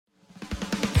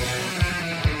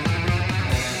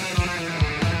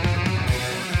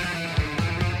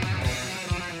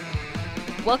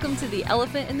Welcome to the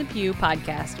Elephant in the Pew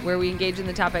podcast, where we engage in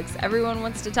the topics everyone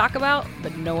wants to talk about,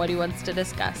 but nobody wants to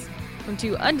discuss, from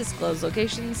two undisclosed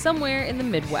locations somewhere in the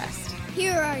Midwest.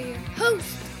 Here are your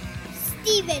hosts,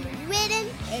 Stephen Whitten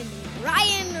and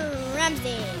Ryan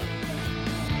Ramsey.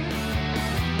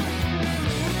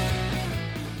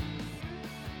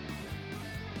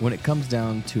 When it comes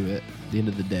down to it, at the end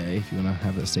of the day, if you want to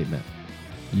have that statement,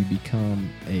 you become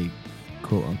a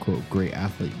quote-unquote great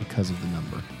athlete because of the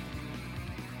number.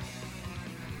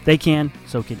 They can,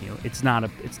 so can you. It's not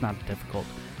difficult,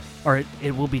 or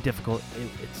it will be difficult.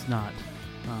 It's not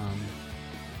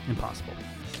impossible.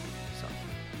 So.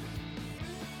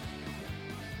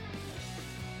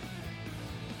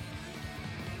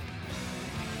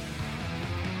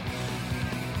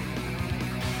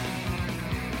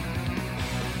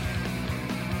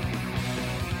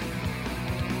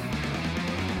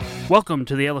 Welcome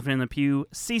to the Elephant in the Pew,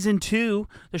 Season 2,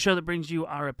 the show that brings you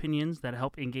our opinions that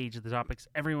help engage the topics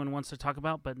everyone wants to talk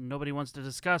about, but nobody wants to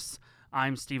discuss.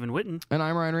 I'm Stephen Whitten. And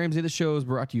I'm Ryan Ramsey. The show is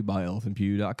brought to you by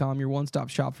ElephantPew.com, your one-stop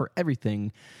shop for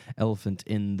everything Elephant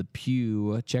in the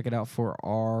Pew. Check it out for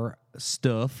our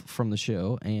stuff from the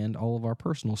show and all of our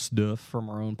personal stuff from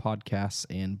our own podcasts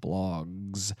and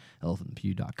blogs,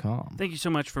 ElephantPew.com. Thank you so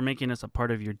much for making us a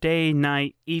part of your day,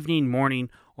 night, evening, morning,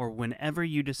 or whenever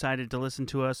you decided to listen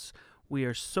to us. We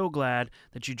are so glad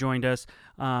that you joined us.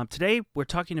 Today, we're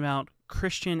talking about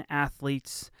Christian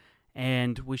athletes,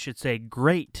 and we should say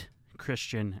great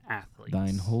Christian athletes.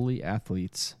 Thine holy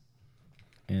athletes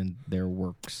and their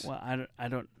works. Well, I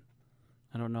don't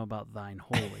know about thine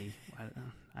holy.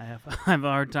 I have a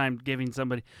hard time giving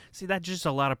somebody. See, that's just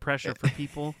a lot of pressure for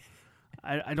people.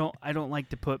 I don't like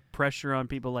to put pressure on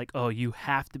people like, oh, you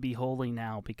have to be holy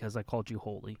now because I called you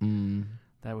holy.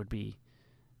 That would be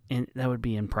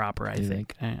improper. I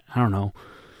think. I don't know.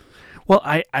 Well,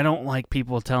 I don't like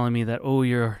people telling me that, oh,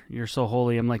 you're so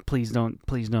holy. I'm like, please don't,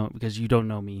 because you don't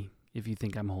know me if you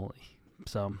think I'm holy.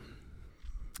 So,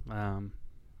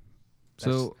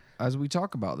 so as we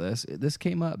talk about this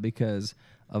came up because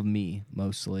of me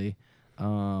mostly,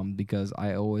 because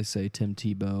I always say Tim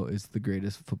Tebow is the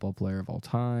greatest football player of all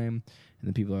time, and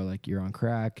then people are like, you're on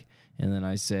crack, and then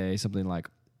I say something like,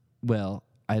 well,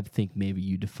 I think maybe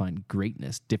you define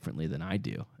greatness differently than I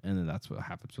do, and then that's what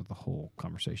happens with the whole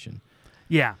conversation.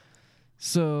 Yeah.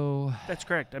 So that's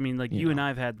correct. I mean, like you and I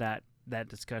have had that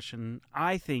discussion.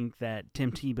 I think that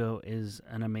Tim Tebow is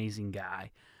an amazing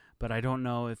guy, but I don't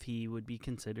know if he would be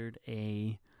considered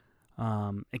a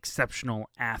exceptional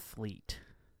athlete,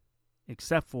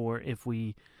 except for if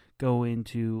we go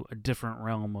into a different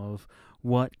realm of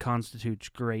what constitutes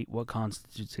great, what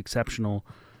constitutes exceptional,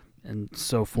 and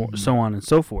so forth, so on and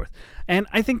so forth. And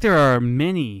I think there are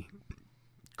many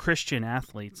Christian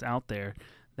athletes out there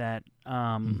that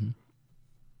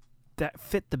that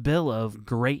fit the bill of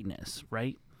greatness,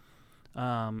 right?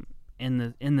 In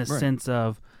the right. sense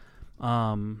of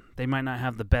they might not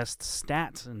have the best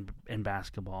stats in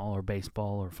basketball or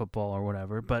baseball or football or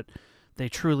whatever, but they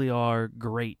truly are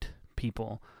great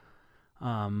people,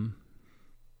 and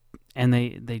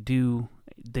they do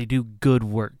good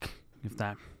work. If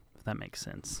that makes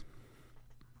sense.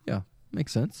 Yeah,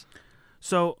 makes sense.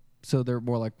 So they're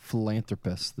more like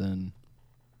philanthropists than.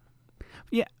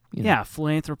 Yeah. Yeah,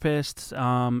 philanthropists,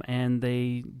 and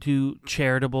they do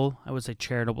charitable. I would say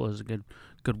charitable is a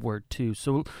good word too.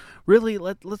 So, really,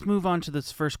 let's move on to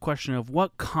this first question of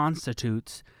what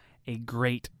constitutes a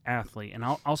great athlete. And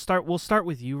we'll start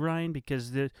with you, Ryan,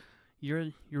 because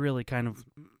you're really kind of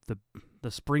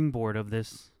the springboard of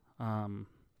this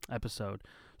episode.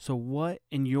 So, what,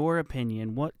 in your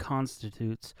opinion, what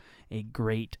constitutes a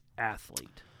great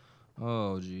athlete?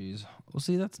 Oh, geez. Well,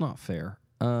 see, that's not fair.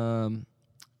 I'm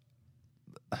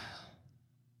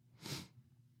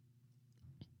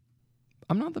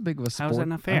not that big of a sport. How is that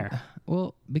not fair?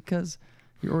 Well, because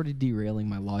you're already derailing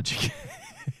my logic.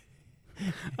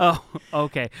 Oh,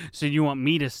 okay. So you want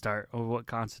me to start, or what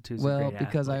constitutes a great athlete? Well,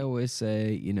 because I always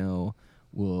say,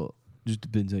 well, just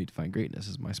depends how you define greatness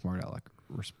is my smart aleck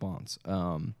response.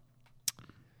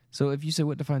 So if you say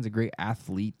what defines a great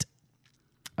athlete,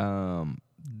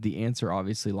 the answer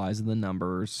obviously lies in the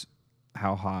numbers,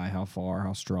 how high, how far,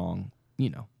 how strong,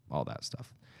 all that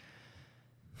stuff.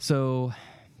 So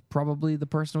probably the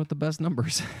person with the best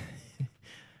numbers.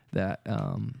 But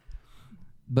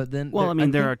then, well,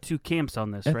 there are two camps on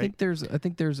this, right? I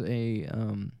think there's a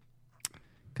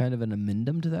kind of an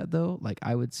amendum to that, though. Like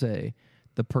I would say,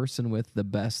 the person with the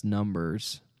best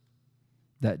numbers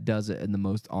that does it in the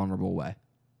most honorable way.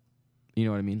 You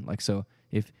know what I mean? Like, so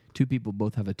if two people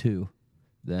both have a 2,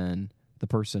 then the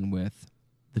person with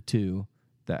the 2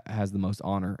 that has the most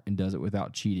honor and does it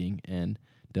without cheating and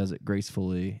does it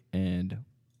gracefully, and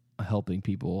helping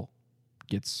people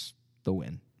gets the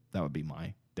win. That would be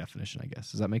my definition, I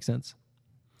guess. Does that make sense?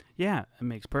 Yeah, it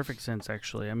makes perfect sense,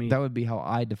 actually. I mean, That would be how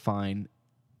I define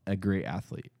a great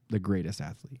athlete, the greatest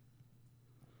athlete.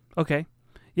 okay.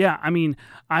 Yeah, I mean,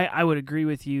 I would agree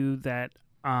with you that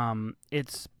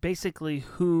it's basically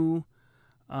who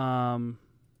the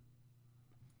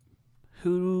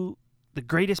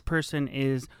greatest person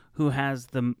is, who has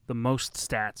the most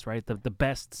stats, right? The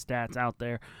best stats out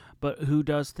there, but who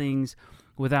does things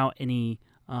without any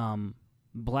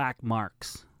black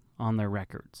marks on their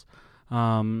records.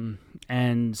 And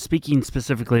speaking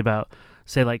specifically about,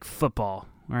 say, like football,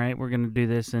 all right, we're going to do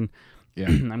this, and Yeah.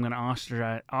 I'm going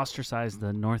to ostracize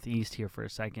the Northeast here for a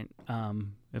second.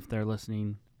 If they're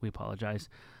listening, we apologize.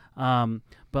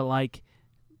 But like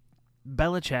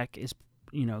Belichick is,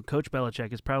 Coach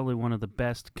Belichick is probably one of the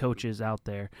best coaches out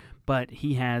there, but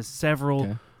he has several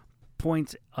Okay.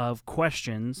 points of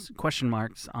question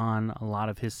marks on a lot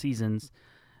of his seasons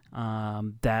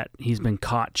that he's been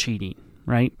caught cheating,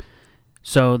 right?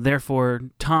 So therefore,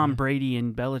 Tom Brady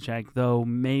and Belichick, though,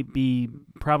 may be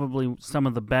probably some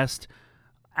of the best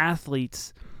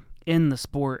athletes in the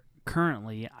sport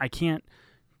currently. I can't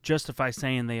justify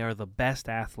saying they are the best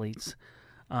athletes,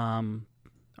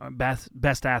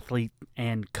 best athlete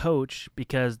and coach,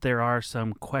 because there are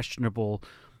some questionable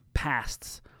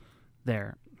pasts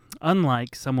there.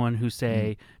 Unlike someone who,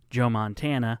 say, Joe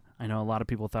Montana. I know a lot of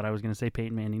people thought I was going to say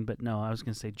Peyton Manning, but no, I was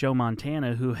going to say Joe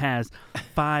Montana, who has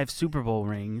 5 Super Bowl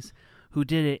rings, who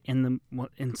did it in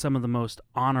some of the most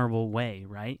honorable way,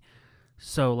 right?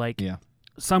 So, like, Yeah.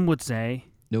 some would say,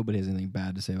 Nobody has anything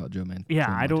bad to say about Joe Montana.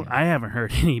 yeah, I haven't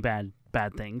heard any bad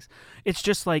things. It's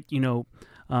just like,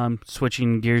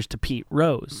 switching gears to Pete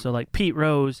Rose. So, like, Pete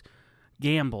Rose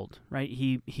gambled, right?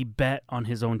 He bet on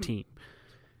his own team.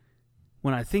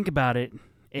 When I think about it,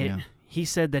 he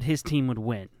said that his team would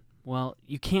win. Well,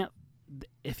 you can't.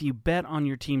 If you bet on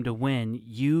your team to win,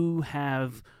 you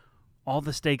have all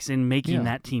the stakes in making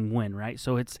that team win, right?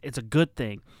 So it's a good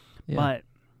thing. Yeah. But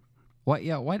Why?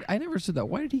 Yeah. Why? I never said that.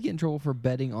 Why did he get in trouble for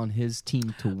betting on his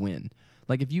team to win?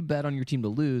 Like, if you bet on your team to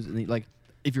lose, and like,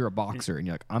 if you're a boxer and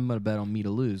you're like, I'm going to bet on me to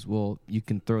lose, well, you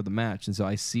can throw the match, and so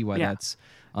I see why that's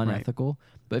unethical.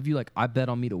 But if you I bet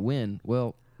on me to win,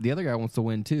 well, the other guy wants to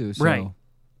win too. So Right.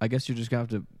 I guess you're just gonna have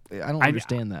to. I don't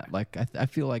understand that. Like, I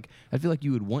feel like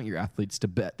you would want your athletes to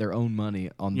bet their own money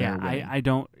on their win. I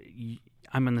don't.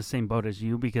 I'm in the same boat as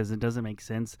you, because it doesn't make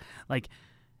sense. Like,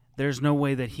 there's no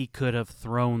way that he could have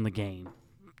thrown the game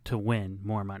to win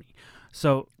more money.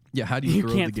 So Yeah, how do you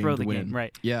throw can't the game throw to the win? game,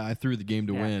 right? Yeah, I threw the game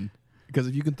to win. Because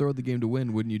if you can throw the game to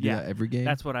win, wouldn't you do that every game?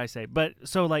 That's what I say. But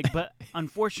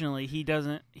unfortunately, he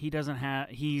doesn't have.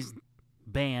 He's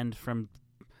banned from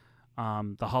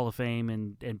the Hall of Fame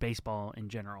and baseball in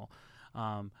general.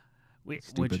 Which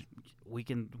we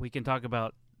can talk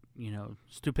about,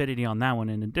 stupidity on that one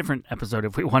in a different episode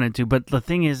if we wanted to. But the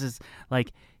thing is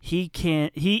like, he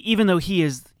can't. Even though he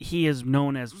is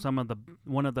known as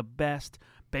one of the best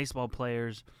baseball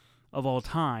players of all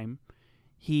time,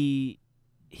 he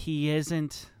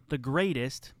isn't the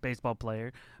greatest baseball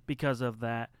player because of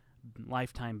that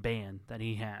lifetime ban that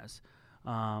he has.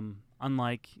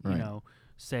 Unlike,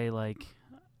 say, like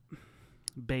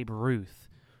Babe Ruth,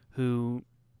 who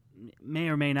may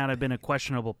or may not have been a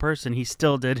questionable person, he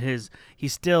still did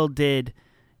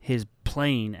his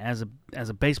playing as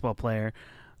a baseball player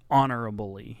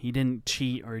honorably. He didn't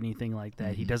cheat or anything like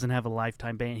that. Mm-hmm. He doesn't have a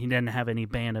lifetime ban. He didn't have any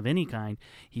ban of any kind.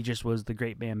 He just was the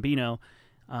great Bambino.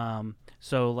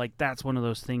 So, like, that's one of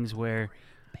those things where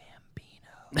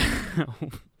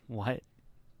Bambino. What?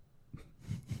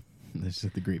 This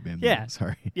is the great Bambino. Yeah.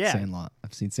 Sorry. Yeah. Sandlot.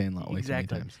 I've seen Sandlot way too many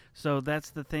times. So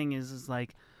that's the thing is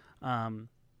like,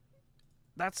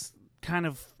 that's kind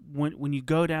of when you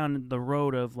go down the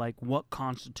road of like what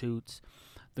constitutes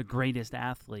the greatest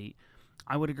athlete.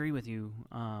 I would agree with you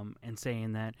in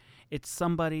saying that it's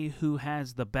somebody who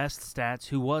has the best stats,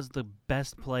 who was the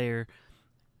best player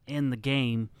in the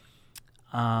game,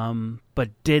 but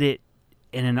did it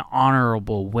in an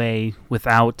honorable way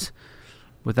without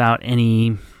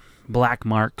any black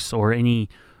marks or any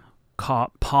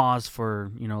pause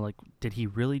for, like, did he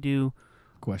really do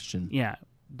question? Yeah.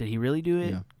 Did he really do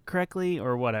it correctly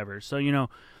or whatever? So,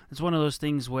 it's one of those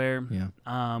things where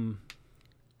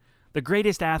the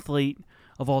greatest athlete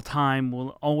of all time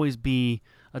will always be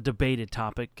a debated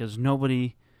topic because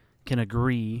nobody can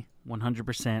agree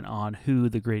 100% on who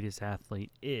the greatest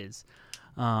athlete is.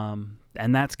 And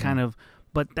that's kind of,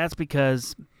 but that's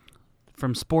because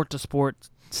from sport to sport,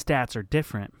 stats are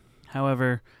different.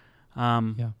 However,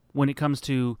 when it comes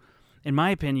to in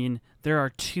my opinion, there are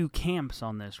two camps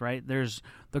on this, right? There's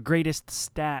the greatest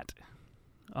stat,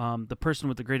 the person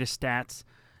with the greatest stats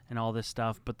and all this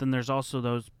stuff, but then there's also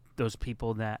those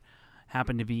people that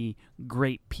happen to be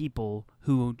great people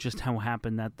who just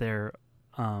happen that their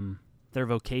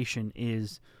vocation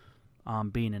is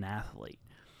being an athlete.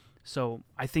 So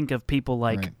I think of people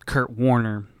like Kurt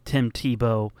Warner, Tim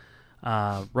Tebow,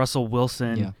 Russell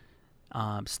Wilson,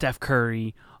 Steph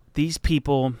Curry. These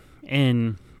people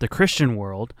in the Christian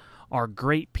world are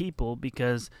great people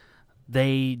because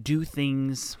they do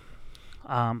things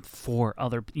for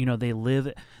other.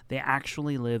 They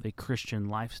actually live a Christian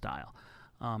lifestyle,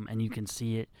 and you can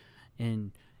see it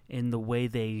in the way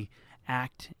they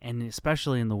act, and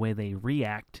especially in the way they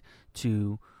react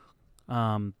to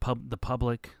the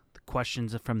public, the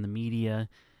questions from the media,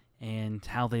 and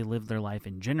how they live their life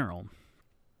in general.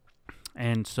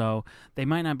 And so they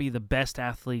might not be the best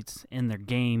athletes in their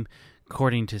game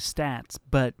according to stats,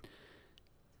 but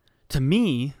to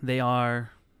me, they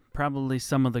are probably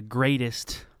some of the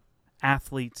greatest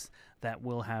athletes that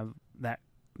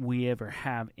we ever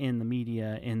have in the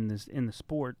media, in the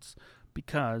sports,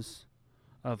 because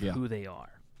of who they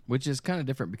are. Which is kind of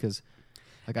different because,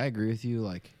 like, I agree with you.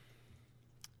 Like,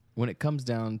 when it comes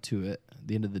down to it, at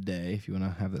the end of the day, if you want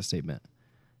to have that statement,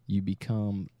 you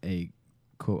become a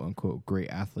quote-unquote great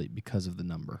athlete because of the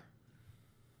number.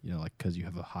 Like because you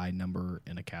have a high number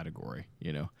in a category,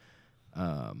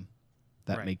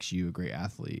 that makes you a great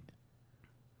athlete.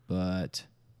 But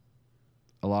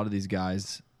a lot of these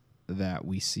guys that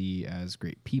we see as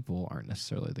great people aren't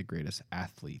necessarily the greatest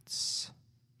athletes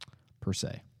per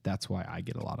se. That's why I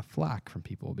get a lot of flack from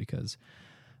people, because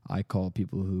I call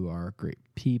people who are great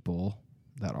people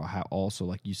that are also,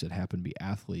 like you said, happen to be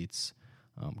athletes,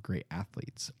 great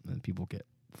athletes, and people get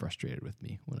frustrated with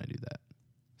me when I do that.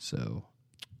 So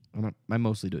I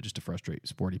mostly do it just to frustrate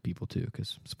sporty people too,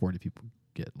 because sporty people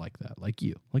get like that, like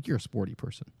you. Like you're a sporty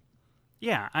person.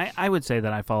 Yeah, I would say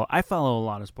that I follow a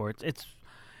lot of sports. It's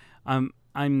I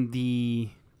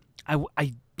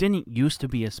didn't used to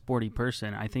be a sporty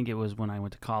person. I think it was when I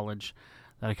went to college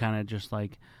that I kind of just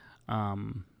like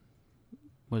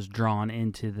was drawn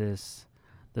into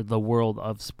the world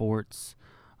of sports.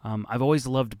 I've always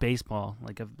loved baseball.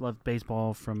 Like I've loved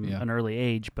baseball from an early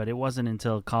age, but it wasn't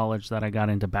until college that I got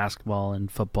into basketball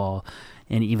and football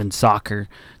and even soccer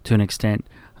to an extent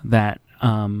that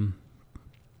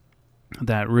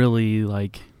that really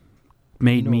like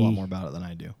made me a lot more about it than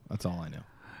I do. That's all I know.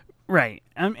 Right.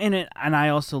 And I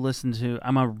also listen to,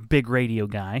 I'm a big radio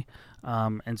guy.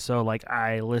 And so like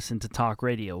I listen to talk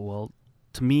radio. Well,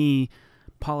 to me,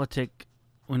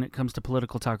 when it comes to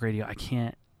political talk radio,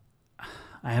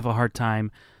 I have a hard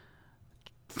time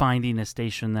finding a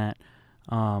station that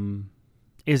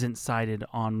isn't sided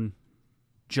on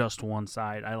just one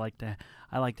side. I like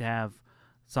to have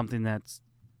something that's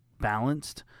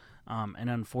balanced. And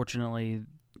unfortunately,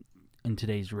 in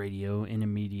today's radio and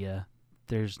in media,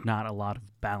 there's not a lot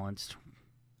of balanced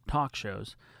talk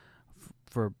shows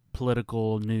for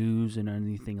political news and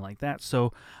anything like that.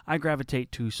 So I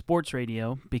gravitate to sports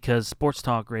radio because sports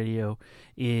talk radio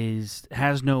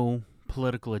has no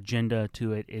political agenda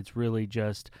to it. It's really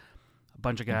just a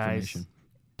bunch of guys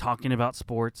talking about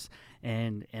sports,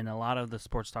 and a lot of the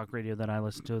sports talk radio that I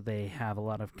listen to, they have a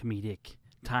lot of comedic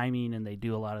timing and they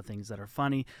do a lot of things that are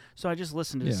funny. So I just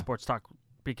listen to sports talk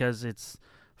because it's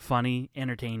funny,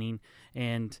 entertaining,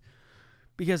 and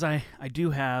because I do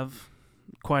have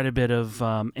quite a bit of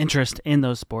interest in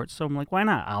those sports. So I'm like, why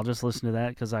not? I'll just listen to that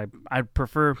because I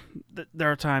prefer,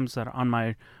 there are times that on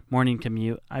my morning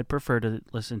commute, I'd prefer to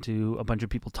listen to a bunch of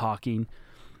people talking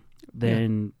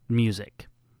than music,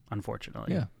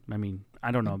 unfortunately. Yeah. I mean,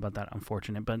 I don't know about that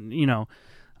unfortunate, but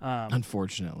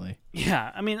unfortunately.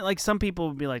 Yeah. I mean, like some people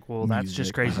would be like, well, that's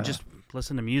just crazy. Just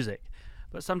listen to music.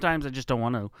 But sometimes I just don't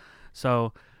want to.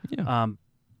 So,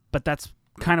 but that's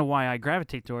kind of why I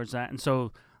gravitate towards that. And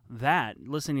so that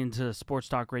listening to sports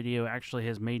talk radio actually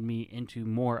has made me into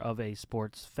more of a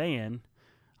sports fan,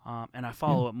 and I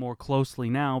follow it more closely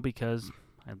now because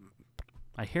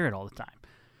I hear it all the time.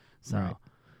 So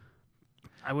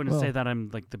I wouldn't say that I'm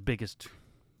like the biggest.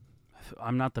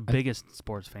 I'm not the biggest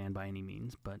sports fan by any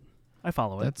means, but I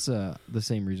follow it. That's the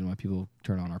same reason why people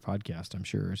turn on our podcast, I'm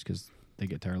sure, is because they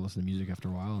get tired of listening to music after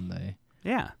a while, and they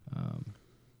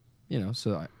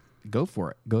so go for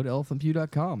it. Go to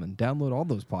elephantpew.com and download all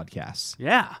those podcasts.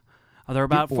 Yeah. They're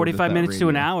about 45 minutes to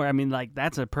an hour. I mean, like,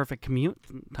 that's a perfect commute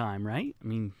time, right? I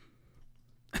mean.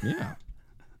 Yeah.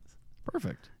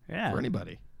 Perfect. Yeah. For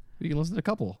anybody. You can listen to a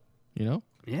couple,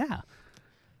 Yeah.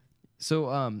 So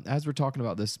as we're talking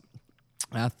about this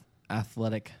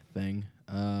athletic thing,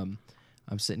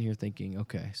 I'm sitting here thinking,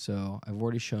 okay, so I've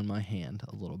already shown my hand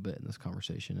a little bit in this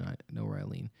conversation, and I know where I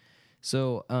lean.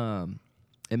 So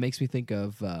it makes me think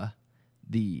of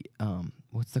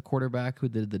what's the quarterback who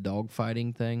did the dog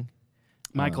fighting thing?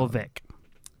 Michael Vick.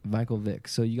 Michael Vick.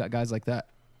 So you got guys like that.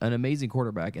 An amazing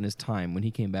quarterback in his time. When he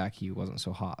came back, he wasn't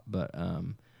so hot. But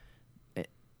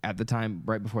at the time,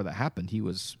 right before that happened, he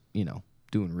was,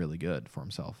 doing really good for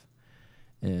himself.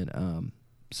 And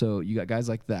so you got guys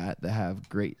like that have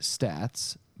great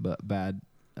stats but bad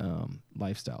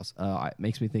lifestyles. It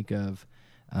makes me think of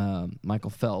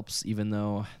Michael Phelps, even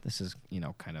though this is,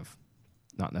 kind of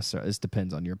not necessarily. This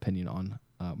depends on your opinion on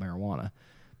marijuana.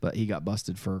 But he got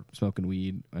busted for smoking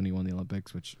weed and he won the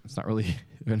Olympics, which it's not really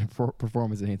a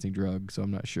performance-enhancing drug, so I'm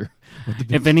not sure. What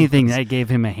the if anything, that gave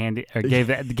him a hand, or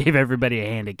gave everybody a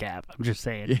handicap. I'm just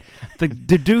saying. Yeah.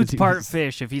 The dude's part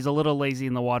fish. If he's a little lazy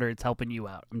in the water, it's helping you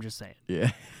out. I'm just saying. Yeah.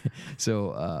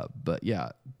 So,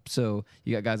 so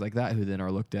you got guys like that who then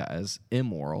are looked at as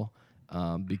immoral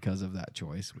because of that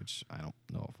choice, which I don't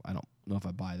know if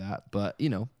I buy that, but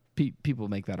people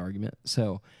make that argument.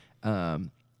 So.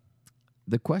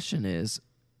 The question is,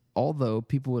 although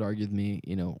people would argue with me,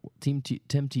 Tim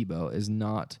Tebow is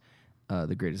not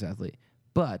the greatest athlete,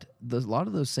 but a lot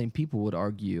of those same people would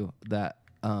argue that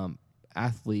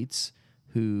athletes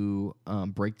who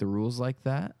break the rules like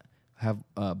that, have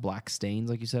black stains,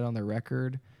 like you said, on their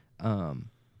record,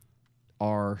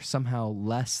 are somehow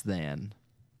less than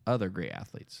other great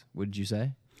athletes. Would you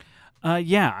say?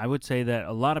 Yeah, I would say that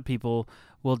a lot of people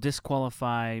will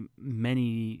disqualify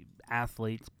many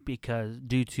athletes because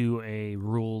due to a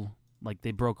rule, like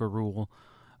they broke a rule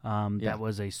that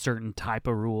was a certain type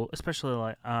of rule, especially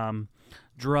like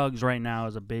drugs right now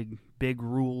is a big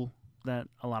rule that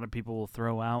a lot of people will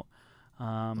throw out,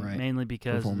 right. Mainly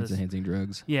because performance-enhancing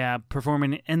drugs. Yeah,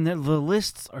 and the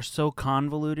lists are so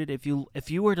convoluted. If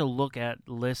you were to look at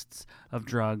lists of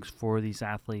drugs for these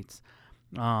athletes,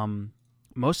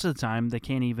 most of the time they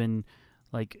can't even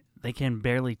they can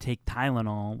barely take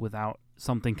Tylenol without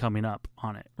something coming up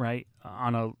on it, right?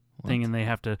 On a thing, and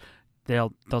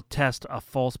they'll test a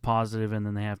false positive, and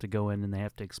then they have to go in and they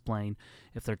have to explain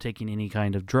if they're taking any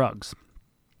kind of drugs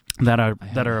that are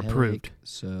approved.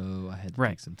 So I had to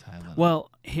take some Tylenol. Well,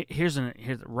 here's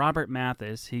Robert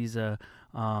Mathis. He's a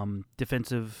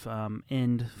defensive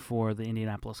end for the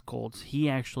Indianapolis Colts. He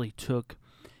and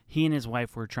his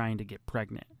wife were trying to get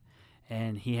pregnant,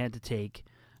 and he had to take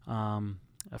a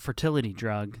fertility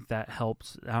drug that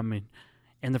helps.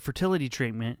 And the fertility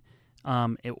treatment,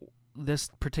 this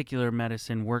particular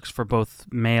medicine works for both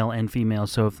male and female.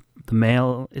 So if the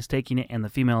male is taking it and the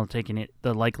female is taking it,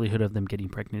 the likelihood of them getting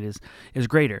pregnant is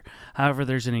greater. However,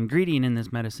 there's an ingredient in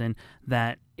this medicine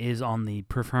that is on the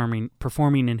performing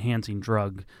enhancing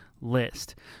drug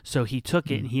list. So he took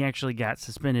it, and he actually got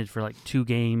suspended for 2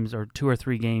 games or 2 or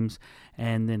 3 games,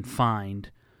 and then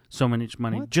fined so much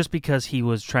money just because he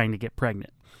was trying to get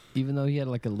pregnant. Even though he had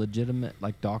a legitimate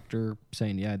doctor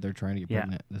saying, yeah, they're trying to get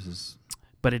pregnant.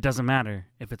 But it doesn't matter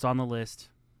if it's on the list.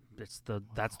 That's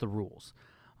the rules.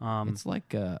 It's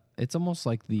it's almost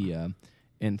like the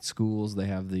in schools they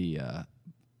have the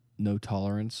no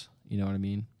tolerance. You know what I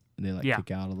mean? And they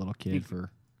kick out a little kid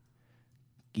for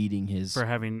eating his for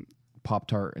having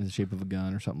Pop-Tart in the shape of a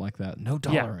gun or something like that. No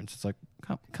tolerance. It's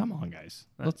come on, guys.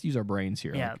 Let's use our brains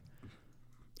here. Yeah,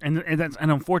 and that's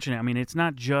unfortunate. I mean, it's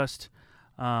not just.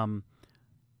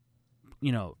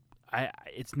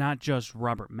 It's not just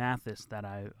Robert Mathis that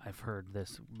I've heard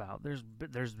this about.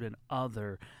 There's been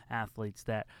other athletes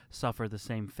that suffer the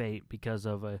same fate because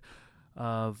of a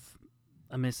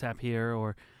mishap here.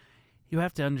 Or you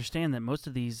have to understand that most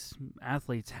of these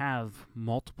athletes have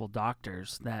multiple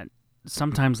doctors that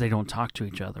sometimes they don't talk to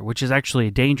each other, which is actually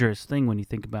a dangerous thing when you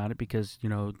think about it, because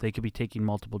they could be taking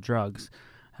multiple drugs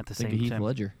at the same time. Heath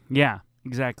Ledger. Yeah,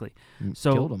 exactly.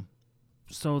 Killed him.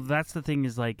 So that's the thing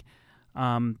is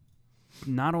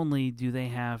not only do they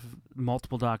have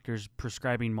multiple doctors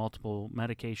prescribing multiple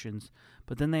medications,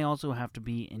 but then they also have to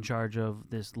be in charge of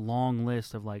this long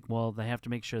list of they have to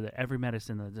make sure that every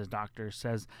medicine that the doctor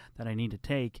says that I need to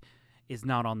take is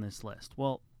not on this list.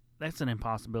 Well, that's an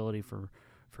impossibility for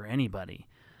anybody.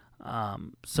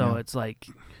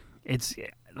 It's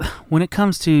when it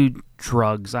comes to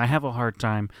drugs, I have a hard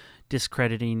time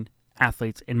discrediting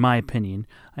athletes, in my opinion.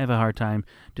 I have a hard time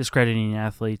discrediting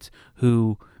athletes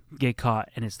who get caught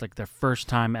and it's their first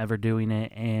time ever doing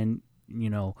it, and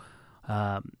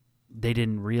they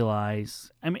didn't realize.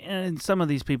 I mean, and some of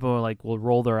these people are will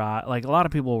roll their eye. A lot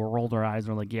of people will roll their eyes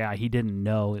and are yeah, he didn't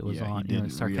know it was on. He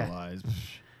didn't realize.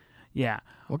 Yeah.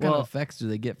 What kind of effects do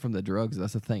they get from the drugs?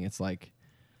 That's the thing. It's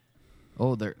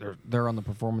oh, they're on the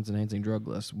performance enhancing drug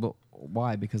list. Well,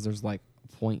 why? Because there's like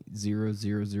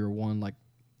 0.0001 like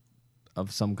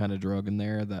of some kind of drug in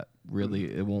there that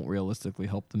really it won't realistically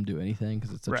help them do anything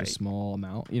because it's such a Right. small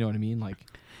amount. You know what I mean? Like,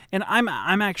 And I'm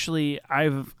actually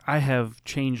I have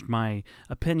changed my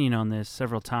opinion on this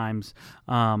several times,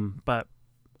 but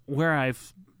where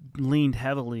I've leaned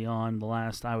heavily on the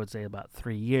last, I would say, about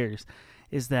 3 years,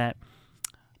 is that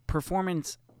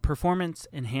performance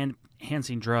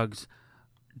enhancing drugs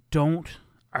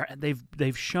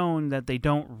they've shown that they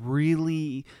don't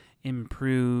really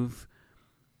improve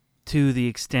to the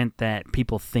extent that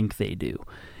people think they do.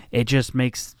 It just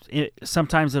makes it.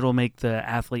 Sometimes it'll make the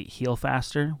athlete heal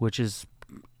faster, which is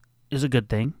a good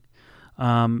thing.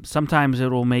 Sometimes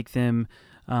it'll make them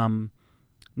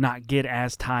not get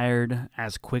as tired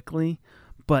as quickly,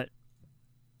 but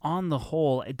on the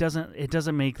whole, it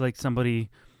doesn't make like somebody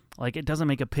like it doesn't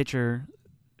make a pitcher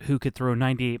who could throw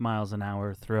 98 miles an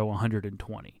hour throw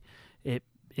 120. It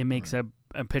makes a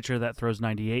pitcher that throws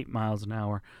 98 miles an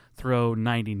hour throw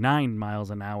 99 miles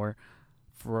an hour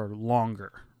for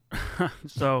longer.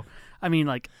 So, I mean,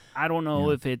 like, I don't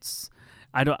know if it's,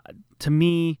 to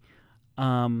me,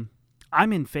 I'm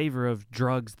in favor of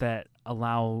drugs that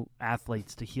allow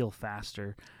athletes to heal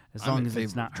faster as long as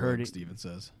it's not hurting. Steven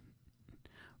says.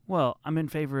 Well, I'm in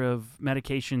favor of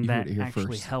medication You that heard it here actually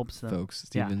first, helps them. folks.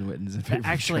 Steven Witten's in That favor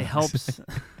actually of drugs.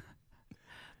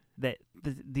 helps.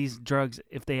 These drugs,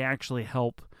 if they actually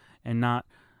help and not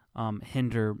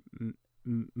hinder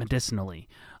medicinally.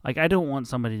 Like, I don't want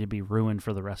somebody to be ruined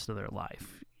for the rest of their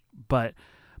life. But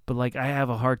like, I have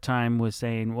a hard time with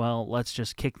saying, well, let's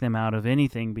just kick them out of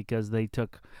anything because they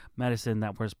took medicine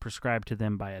that was prescribed to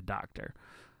them by a doctor.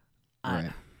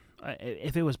 Right.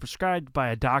 If it was prescribed by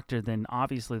a doctor, then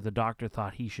obviously the doctor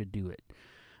thought he should do it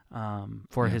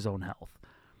for his own health.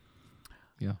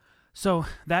 Yeah. So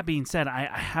that being said, I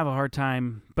have a hard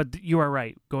time, but you are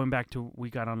right. Going back to, we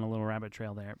got on a little rabbit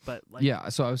trail there, but like, Yeah,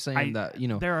 so I was saying that, you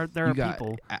know, there are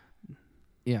people.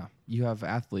 Yeah, you have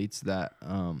athletes that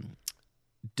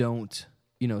don't,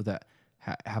 you know, that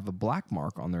have a black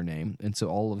mark on their name, and so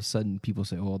all of a sudden people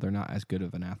say, well, they're not as good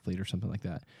of an athlete or something like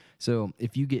that. So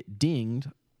if you get dinged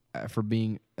for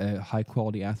being a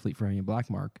high-quality athlete for having a black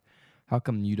mark, how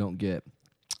come you don't get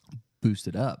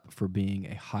boosted up for being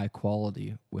a high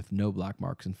quality with no black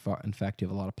marks? In fact, you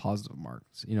have a lot of positive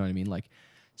marks. You know what I mean? Like,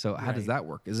 so how does that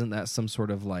work? Isn't that some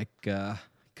sort of like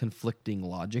conflicting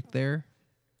logic there?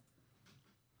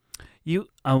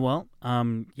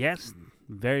 Yes,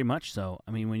 very much so.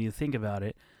 I mean, when you think about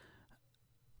it,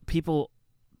 people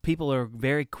are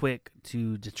very quick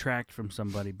to detract from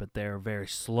somebody, but they're very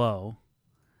slow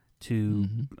to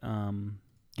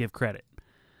give credit.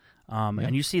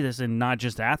 And you see this in not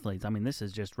just athletes. I mean, this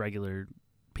is just regular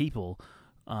people.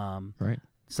 Right.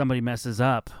 Somebody messes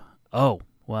up. Oh,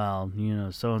 well, you know,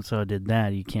 so-and-so did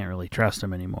that. You can't really trust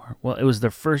them anymore. Well, it was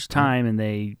their first time and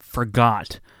they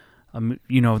forgot.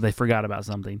 They forgot about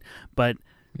something. But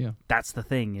that's the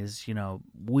thing is, you know,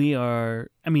 we are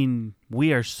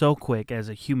so quick as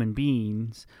a human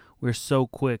beings. We're so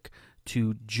quick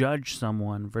to judge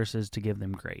someone versus to give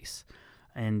them grace.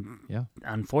 And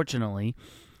unfortunately,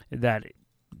 that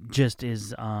just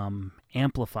is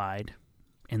amplified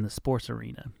in the sports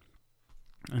arena.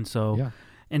 And so,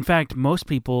 in fact, most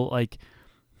people, like,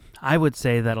 I would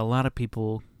say that a lot of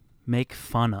people make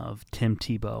fun of Tim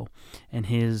Tebow and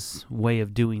his way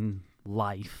of doing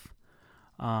life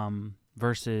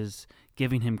versus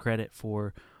giving him credit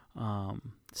for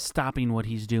stopping what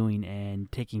he's doing and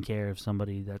taking care of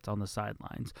somebody that's on the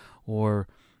sidelines. Or,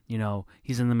 you know,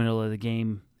 he's in the middle of the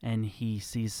game and he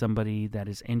sees somebody that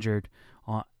is injured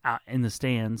out in the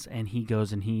stands, and he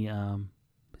goes and he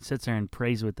sits there and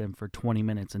prays with them for 20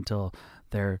 minutes until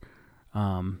they're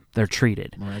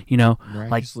treated. You know,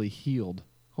 miraculously healed.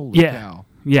 Holy cow!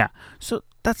 Yeah. So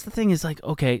that's the thing is, like,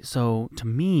 okay, so to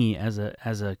me as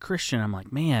a Christian, I'm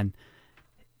like, man,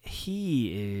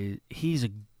 he's a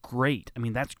great. I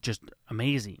mean, that's just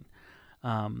amazing.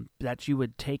 That you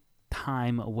would take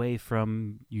time away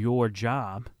from your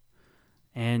job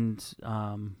and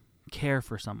care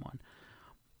for someone.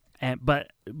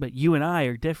 But you and I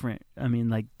are different. I mean,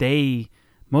 like,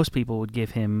 most people would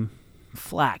give him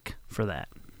flack for that.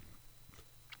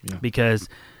 Yeah. Because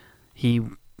he,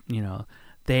 you know,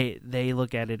 they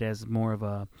look at it as more of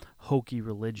a hokey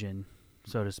religion,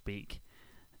 so to speak,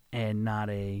 and not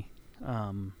a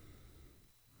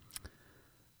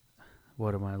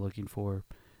what am I looking for?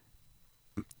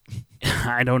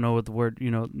 I don't know what the word,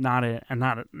 you know, not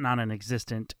an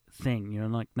existent thing, you know,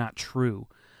 like not true.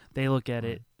 They look at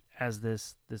it as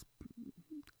this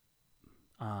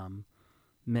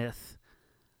myth,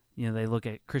 they look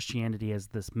at Christianity as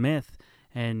this myth,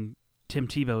 and Tim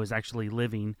Tebow is actually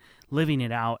living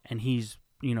it out, and he's,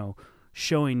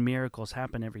 showing miracles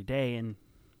happen every day, and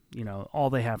all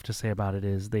they have to say about it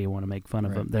is they want to make fun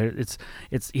of him.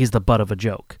 He's the butt of a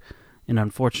joke, and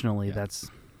unfortunately,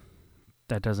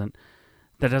 that doesn't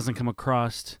come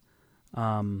across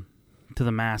to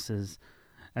the masses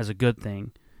as a good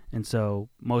thing. And so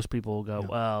most people will go,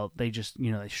 well, they just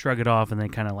they shrug it off, and they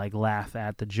kind of like laugh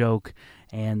at the joke,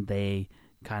 and they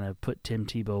kind of put Tim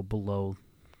Tebow below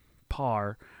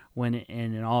par, when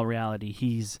in all reality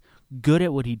he's good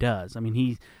at what he does. I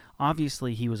mean,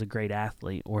 obviously he was a great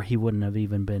athlete, or he wouldn't have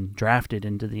even been drafted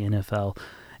into the NFL,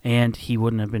 and he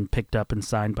wouldn't have been picked up and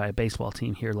signed by a baseball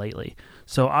team here lately.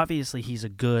 So obviously he's a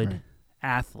good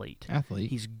athlete.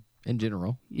 He's in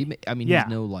general. He's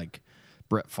no like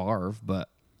Brett Favre, but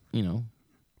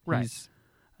he's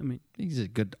a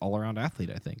good all-around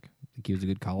athlete. I think he was a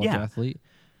good college athlete,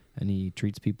 and he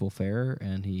treats people fair,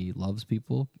 and he loves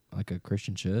people like a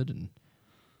Christian should, and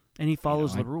he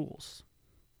follows the rules.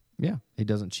 Yeah, he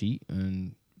doesn't cheat,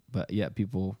 but yet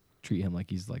people treat him like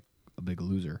he's like a big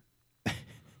loser.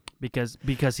 because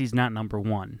he's not number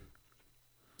one.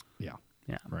 Yeah.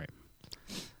 Right.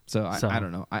 So I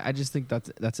don't know. I just think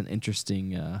that's an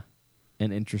interesting a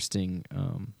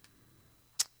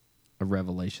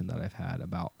revelation that I've had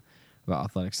about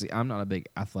athletics. See, I'm not a big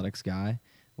athletics guy.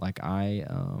 Like I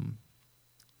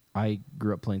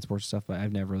grew up playing sports stuff, but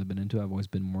I've never really been into it. I've always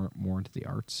been more into the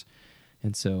arts.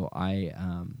 And so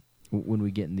when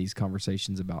we get in these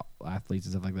conversations about athletes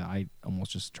and stuff like that, I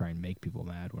almost just try and make people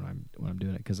mad when I'm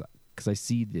doing it, because I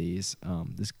see this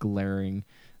glaring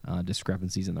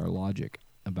discrepancies in their logic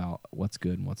about what's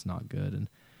good and what's not good. And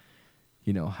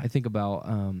I think about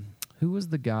who was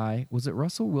the guy? Was it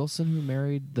Russell Wilson who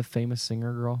married the famous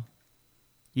singer girl?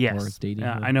 Yes. Or is dating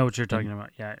her? I know what you're talking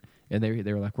about. Yeah. And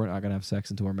they were like, we're not gonna have sex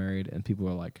until we're married, and people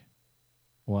were like,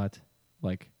 what?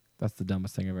 Like, that's the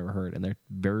dumbest thing I've ever heard, and they're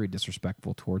very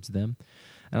disrespectful towards them.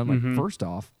 And I'm like, first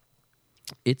off,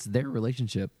 it's their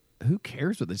relationship. Who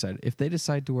cares what they decide? If they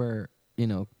decide to wear,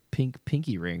 pink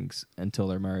pinky rings until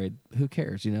they're married, who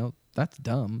cares? That's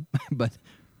dumb. But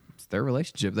it's their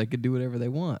relationship. They could do whatever they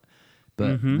want.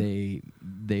 But they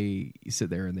sit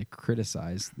there and they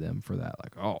criticize them for that.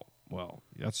 Like, oh, well,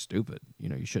 that's stupid.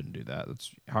 You shouldn't do that.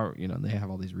 That's how, they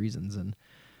have all these reasons. And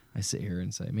I sit here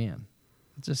and say, man,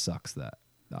 it just sucks that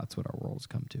that's what our world's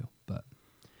come to. But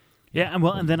yeah,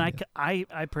 well, and then I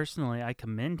personally, I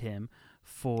commend him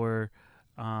for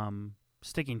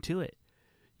sticking to it.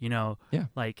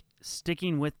 Like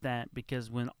sticking with that, because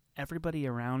when everybody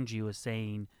around you is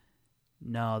saying,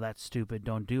 no, that's stupid,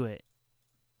 don't do it,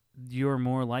 you're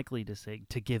more likely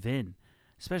to give in.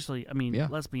 Especially,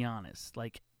 let's be honest,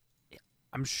 like,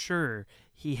 I'm sure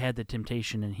he had the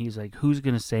temptation, and he's like, who's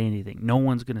going to say anything? No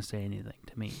one's going to say anything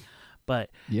to me. But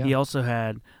he also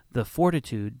had the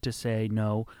fortitude to say,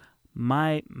 no,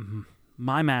 my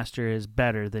master is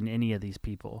better than any of these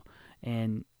people.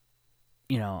 And,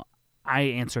 I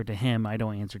answer to him, I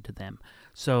don't answer to them.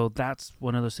 So that's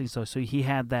one of those things. So he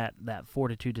had that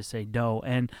fortitude to say no.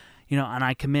 And, and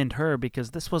I commend her,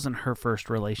 because this wasn't her first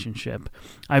relationship.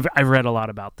 I've read a lot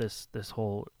about this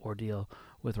whole ordeal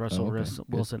with Russell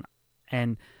Wilson.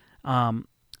 Good.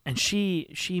 And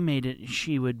she made it,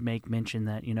 she would make mention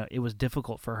that, it was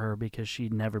difficult for her because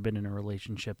she'd never been in a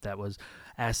relationship that was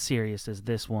as serious as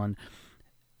this one.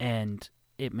 And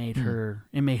it made her,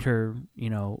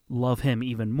 love him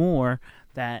even more,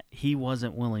 that he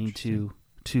wasn't willing to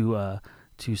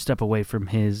step away from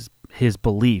his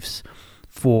beliefs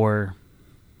for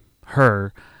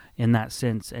her in that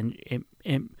sense. And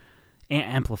it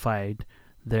amplified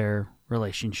their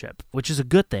relationship, which is a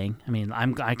good thing.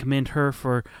 I commend her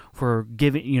for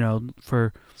giving,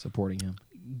 for supporting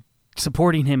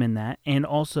him in that, and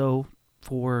also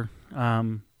for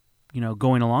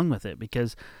going along with it,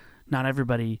 because not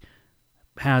everybody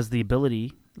has the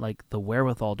ability, like the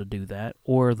wherewithal to do that,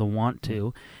 or the want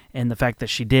to. And the fact that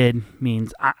she did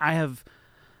means I have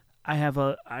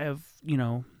a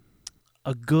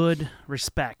good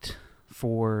respect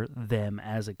for them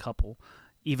as a couple.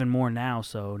 Even more now,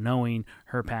 so knowing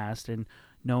her past and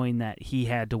knowing that he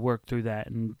had to work through that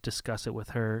and discuss it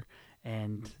with her,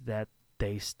 and that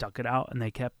they stuck it out and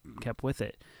they kept with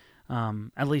it.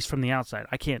 At least from the outside,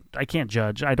 I can't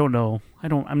judge. I don't know.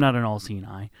 I'm not an all-seeing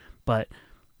eye, but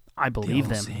I believe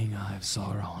them. All-seeing eye of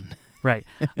Sauron. Right.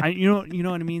 You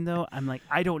know what I mean, though. I'm like,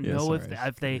 I don't know if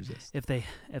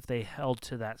they held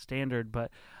to that standard, but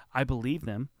I believe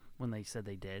them when they said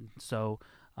they did. So.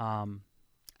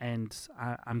 And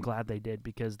I'm glad they did,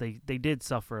 because they did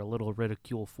suffer a little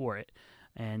ridicule for it.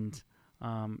 And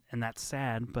and that's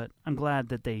sad. But I'm glad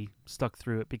that they stuck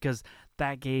through it, because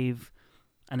that gave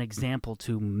an example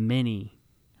to many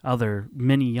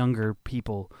younger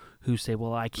people who say,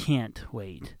 "Well, I can't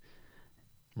wait."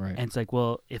 Right. And it's like,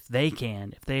 well, if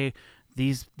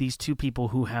these two people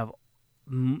who have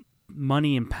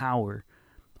money and power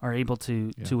are able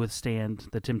to withstand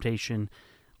the temptation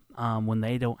when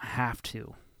they don't have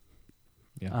to,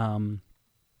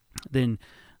 then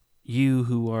you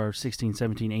who are 16,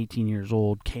 17, 18 years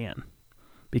old can,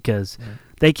 because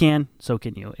they can, so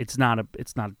can you. It's not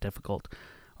difficult,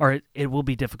 or it will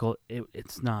be difficult.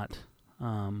 It's not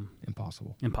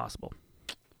impossible.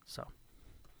 So,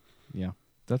 yeah,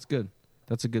 that's good.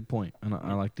 That's a good point, and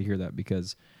I like to hear that,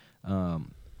 because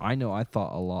I know I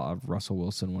thought a lot of Russell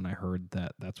Wilson when I heard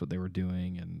that that's what they were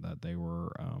doing and that they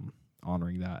were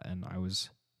honoring that, and I was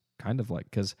kind of like,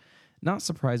 because not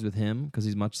surprised with him, because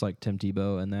he's much like Tim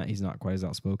Tebow and that he's not quite as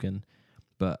outspoken,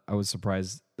 but I was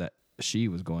surprised that she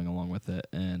was going along with it,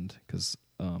 and because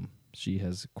she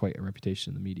has quite a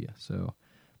reputation in the media. So,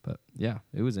 but yeah,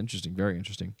 it was interesting, very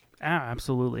interesting.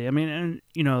 Absolutely. I mean, and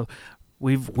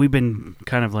we've been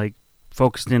kind of like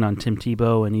focused in on Tim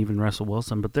Tebow and even Russell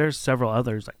Wilson, but there's several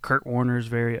others. Like Kurt Warner's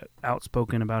very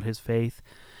outspoken about his faith,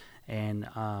 and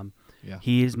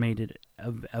he has made it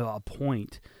a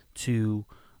point to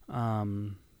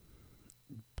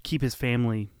keep his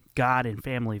family, God and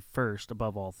family first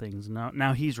above all things.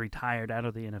 Now he's retired out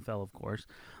of the NFL, of course,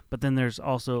 but then there's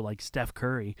also like Steph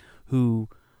Curry, who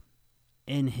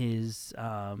in his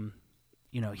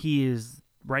he is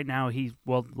right now,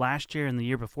 last year and the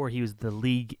year before, he was the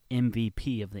league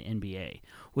MVP of the NBA,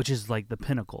 which is like the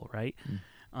pinnacle, right?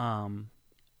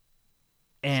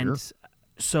 And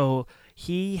so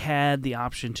he had the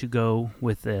option to go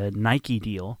with a Nike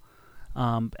deal,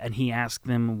 and he asked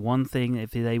them one thing: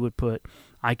 if they would put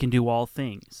 "I can do all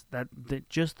things," that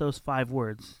just those 5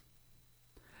 words,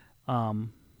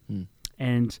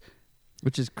 and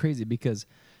which is crazy, because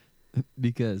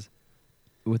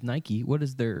with Nike, what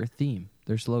is their theme?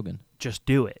 Their slogan? Just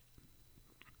do it.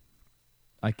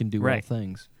 I can do all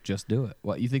things. Just do it.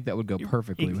 Well, you think that would go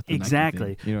perfectly with the exactly.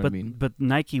 Nike theme. You know what I mean? But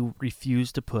Nike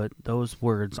refused to put those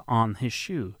words on his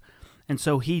shoe, and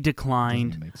so he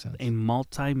declined a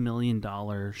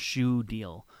multi-million-dollar shoe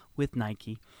deal with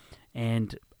Nike,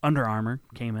 and Under Armour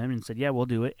came in and said, "Yeah, we'll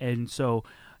do it." And so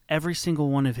every single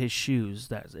one of his shoes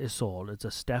that is sold, it's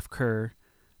a Steph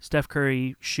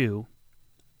Curry shoe,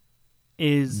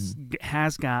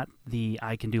 has got the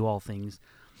 "I can do all things"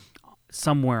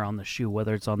 somewhere on the shoe,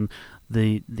 whether it's on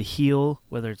the heel,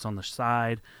 whether it's on the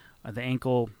side, or the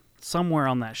ankle, somewhere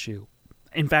on that shoe.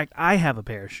 In fact, I have a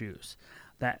pair of shoes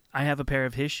I have a pair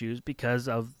of his shoes because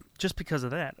of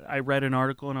that. I read an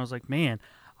article and I was like, man,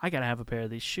 I got to have a pair of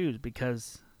these shoes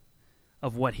because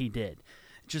of what he did.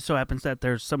 It just so happens that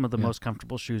there's some of the most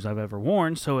comfortable shoes I've ever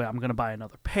worn, so I'm going to buy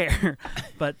another pair.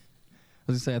 But I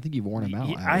was going to say, I think you've worn them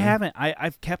out. I haven't.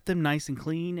 I've kept them nice and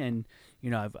clean, and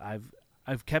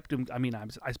I've kept them. I mean,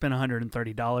 I spent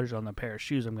 $130 on a pair of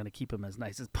shoes. I'm going to keep them as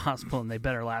nice as possible, and they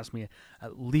better last me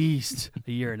at least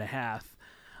a year and a half.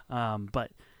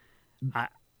 But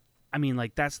I mean,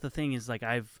 like, that's the thing is, like,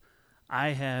 I've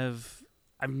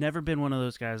never been one of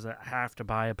those guys that have to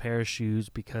buy a pair of shoes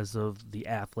because of the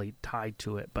athlete tied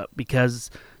to it. But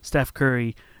because Steph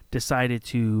Curry decided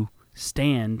to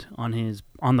stand on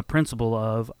the principle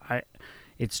of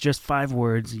it's just 5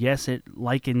 words. Yes, it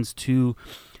likens to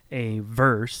a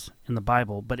verse in the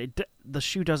Bible, but the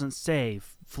shoe doesn't say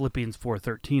Philippians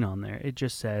 4:13 on there. It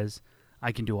just says,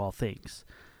 "I can do all things."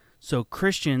 So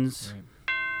Christians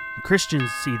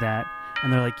see that,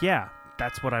 and they're like, "Yeah,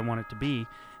 that's what I want it to be."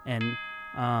 And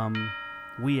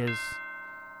we as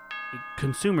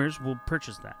consumers will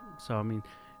purchase that. So I mean,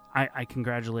 I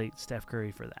congratulate Steph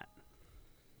Curry for that.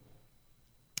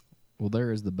 Well,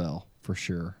 there is the bell for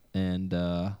sure. And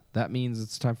that means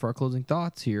it's time for our closing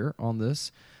thoughts here on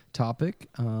this topic.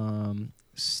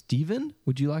 Steven,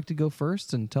 would you like to go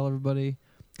first and tell everybody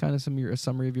kind of a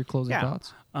summary of your closing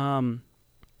thoughts? I'm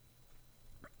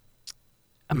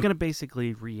going to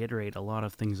basically reiterate a lot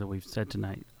of things that we've said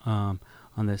tonight on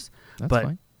this. That's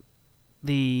fine.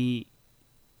 The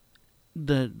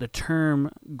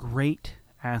term great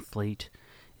athlete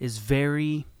is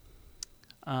very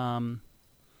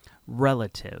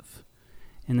relative,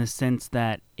 in the sense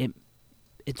that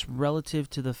it's relative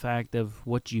to the fact of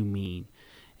what you mean.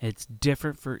 It's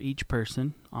different for each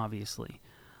person, obviously,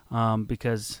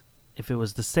 because if it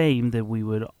was the same, then we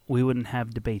wouldn't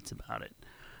have debates about it.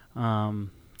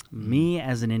 Me,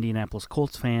 as an Indianapolis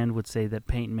Colts fan, would say that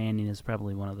Peyton Manning is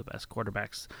probably one of the best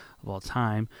quarterbacks of all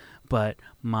time. But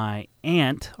my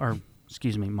aunt,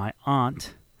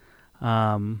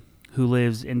 who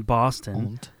lives in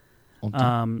Boston,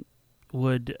 Ont.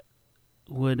 would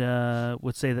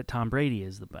say that Tom Brady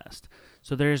is the best.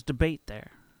 So there's debate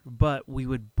there. But we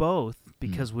would both,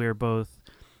 because we're both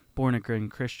born again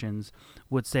Christians,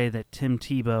 would say that Tim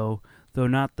Tebow, though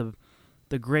not the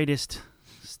greatest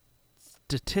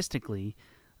statistically,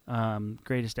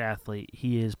 greatest athlete,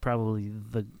 he is probably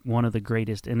one of the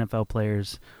greatest NFL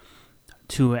players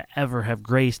to ever have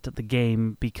graced the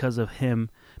game because of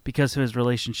his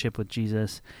relationship with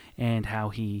Jesus and how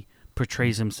he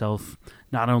portrays himself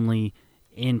not only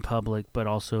in public but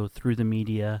also through the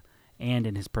media and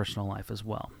in his personal life as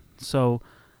well. So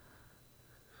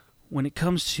when it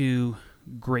comes to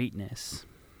greatness,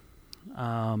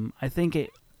 I think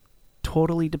it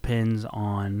totally depends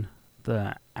on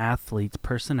the athlete's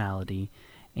personality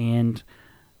and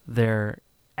their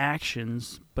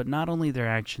actions, but not only their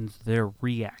actions, their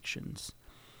reactions.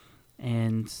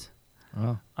 And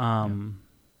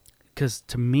because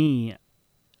to me,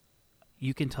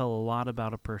 you can tell a lot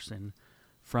about a person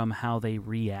from how they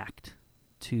react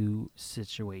to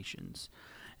situations.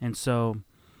 And so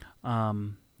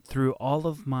through all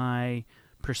of my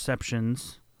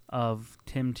perceptions of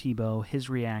Tim Tebow, his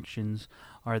reactions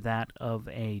are that of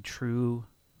a true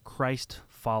Christ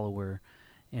follower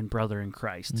and brother in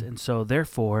Christ. And so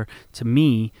therefore, to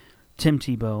me, Tim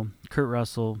Tebow, Kurt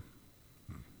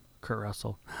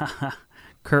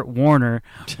Warner,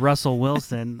 Russell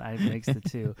Wilson, I mixed the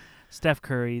two, Steph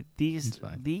Curry,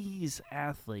 these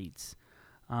athletes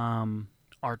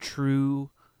are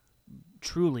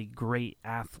truly great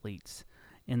athletes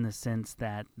in the sense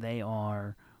that they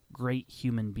are great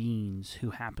human beings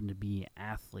who happen to be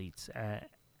athletes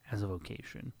as a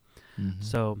vocation.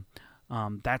 So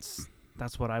that's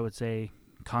what I would say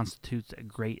constitutes a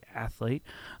great athlete.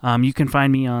 You can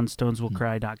find me on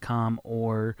stoneswillcry.com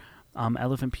or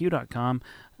elephantpew.com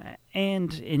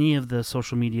and any of the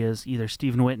social medias, either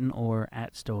Stephen Witten or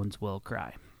at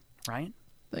stoneswillcry. Ryan?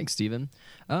 Thanks, Stephen.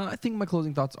 I think my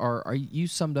closing thoughts are you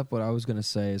summed up what I was going to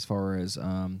say as far as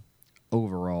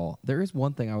overall. There is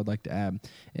one thing I would like to add,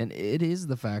 and it is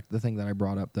the thing that I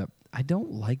brought up, that I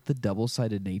don't like the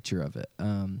double-sided nature of it.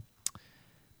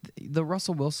 The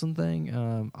Russell Wilson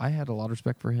thing, I had a lot of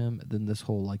respect for him. Then this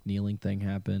whole kneeling thing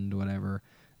happened, whatever.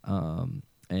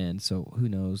 And so who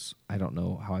knows? I don't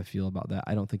know how I feel about that.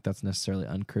 I don't think that's necessarily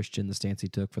unchristian, the stance he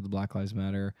took for the Black Lives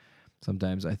Matter.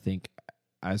 Sometimes I think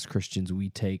as Christians we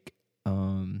take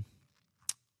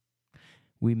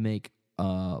we make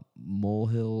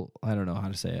molehill, I don't know how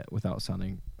to say it without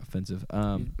sounding offensive.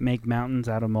 Make mountains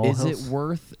out of molehills.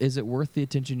 Is it worth the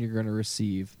attention you're going to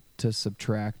receive to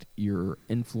subtract your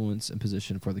influence and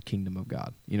position for the kingdom of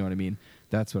God? You know what I mean?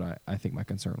 That's what I think my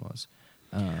concern was.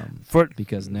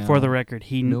 Because now, for the record,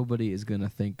 nobody is going to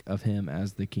think of him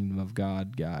as the kingdom of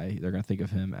God guy. They're going to think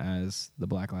of him as the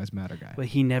Black Lives Matter guy. But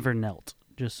he never knelt,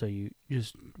 just so you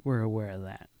were aware of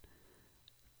that.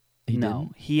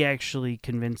 He actually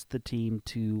convinced the team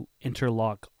to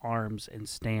interlock arms and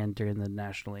stand during the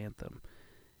national anthem.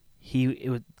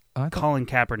 Colin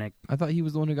Kaepernick. I thought he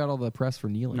was the one who got all the press for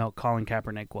kneeling. No, Colin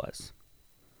Kaepernick was.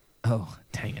 Oh,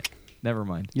 dang it. Never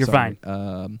mind. You're Sorry.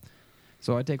 fine.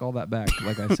 So I take all that back.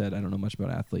 Like I said, I don't know much about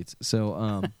athletes.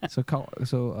 So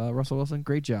Russell Wilson,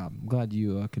 great job. I'm glad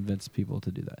you convinced people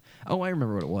to do that. Oh, I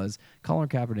remember what it was. Colin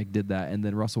Kaepernick did that, and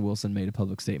then Russell Wilson made a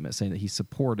public statement saying that he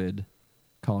supported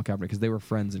Colin Kaepernick because they were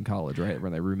friends in college, right?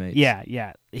 Were they roommates?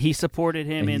 Yeah. He supported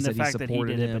him in the fact that he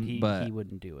did it, but he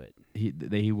wouldn't do it.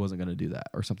 He wasn't going to do that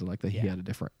or something like that. Yeah. He had a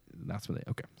different. That's when they.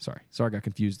 Okay, sorry, I got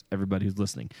confused. Everybody who's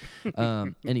listening.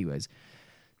 Anyways.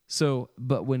 So,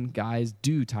 but when guys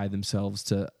do tie themselves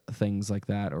to things like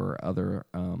that or other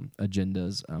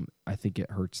agendas, I think it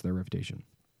hurts their reputation.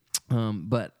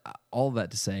 But all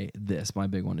that to say this, my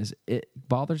big one is it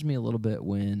bothers me a little bit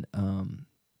when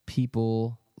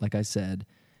people, like I said,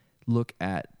 look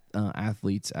at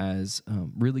athletes as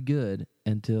really good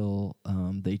until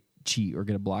they cheat or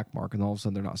get a black mark, and all of a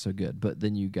sudden they're not so good. But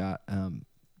then you got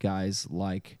guys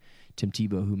like Tim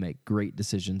Tebow who make great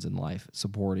decisions in life,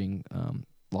 supporting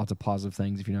lots of positive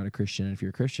things if you're not a Christian, and if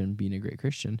you're a Christian, being a great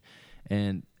Christian.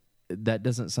 And that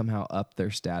doesn't somehow up their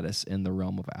status in the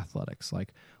realm of athletics.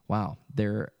 Like, wow,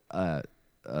 they're a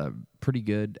pretty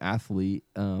good athlete.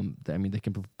 I mean, they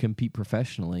can compete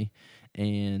professionally,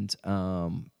 and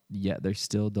yet they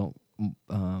still don't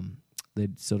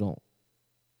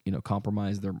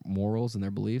compromise their morals and their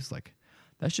beliefs. Like,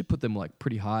 that should put them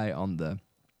pretty high on the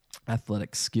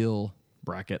athletic skill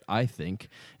bracket, I think,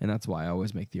 and that's why I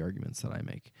always make the arguments that I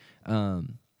make.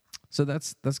 So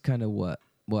that's kind of what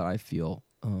I feel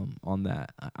on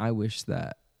that. I wish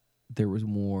that there was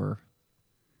more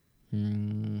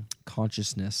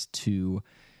consciousness to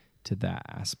that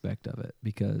aspect of it,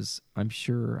 because I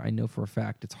know for a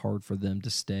fact it's hard for them to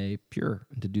stay pure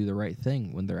and to do the right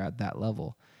thing when they're at that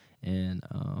level. And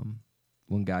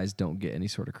when guys don't get any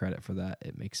sort of credit for that,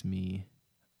 it makes me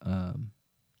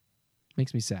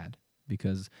sad,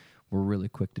 because we're really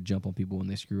quick to jump on people when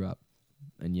they screw up,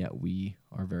 and yet we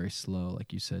are very slow,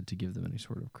 like you said, to give them any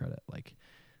sort of credit. Like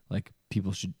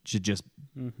people should just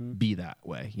be that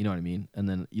way. You know what I mean? And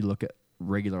then you look at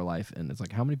regular life, and it's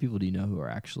like, how many people do you know who are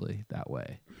actually that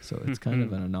way? So it's kind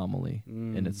of an anomaly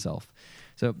in itself.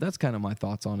 So that's kind of my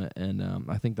thoughts on it, and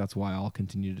I think that's why I'll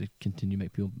continue to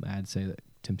make people mad, say that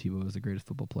Tim Tebow is the greatest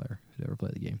football player who'd ever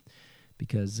played the game,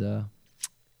 because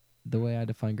the way I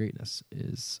define greatness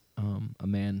is a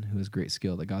man who has great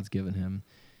skill that God's given him,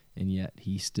 and yet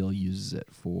he still uses it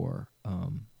for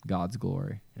God's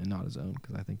glory and not his own,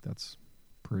 because I think that's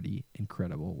pretty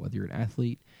incredible. Whether you're an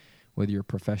athlete, whether you're a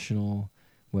professional,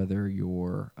 whether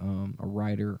you're a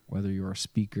writer, whether you're a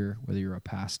speaker, whether you're a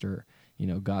pastor,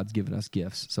 God's given us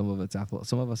gifts. Some of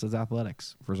us as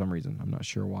athletics for some reason. I'm not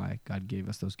sure why God gave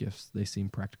us those gifts. They seem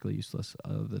practically useless,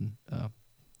 other than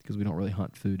because we don't really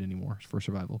hunt food anymore for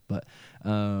survival. But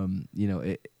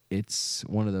it's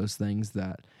one of those things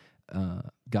that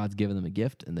God's given them a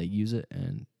gift, and they use it,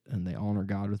 and they honor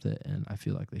God with it. And I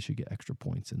feel like they should get extra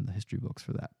points in the history books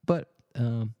for that. But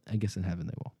I guess in heaven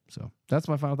they will. So that's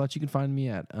my final thoughts. You can find me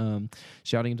at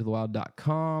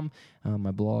shoutingintothewild.com,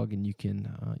 my blog, and you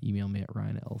can email me at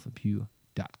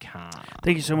ryan@elephantpew.com.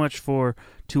 Thank you so much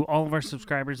to all of our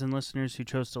subscribers and listeners who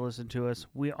chose to listen to us.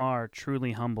 We are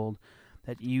truly humbled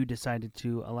that you decided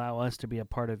to allow us to be a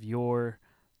part of your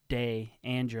day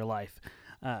and your life.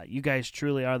 You guys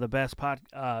truly are the best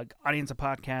audience a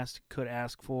podcast could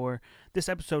ask for. This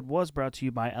episode was brought to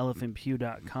you by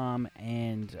elephantpew.com,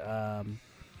 and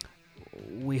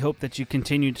we hope that you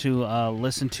continue to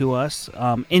listen to us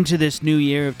into this new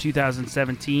year of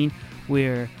 2017.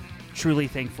 We're truly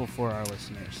thankful for our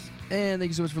listeners. And thank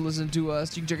you so much for listening to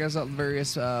us. You can check us out in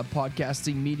various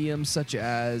podcasting mediums, such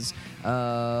as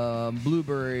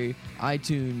Blueberry,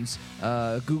 iTunes,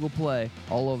 Google Play,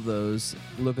 all of those.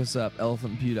 Look us up,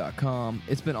 elephantpew.com.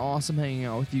 It's been awesome hanging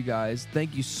out with you guys.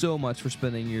 Thank you so much for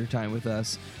spending your time with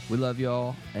us. We love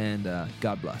y'all, and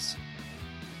God bless.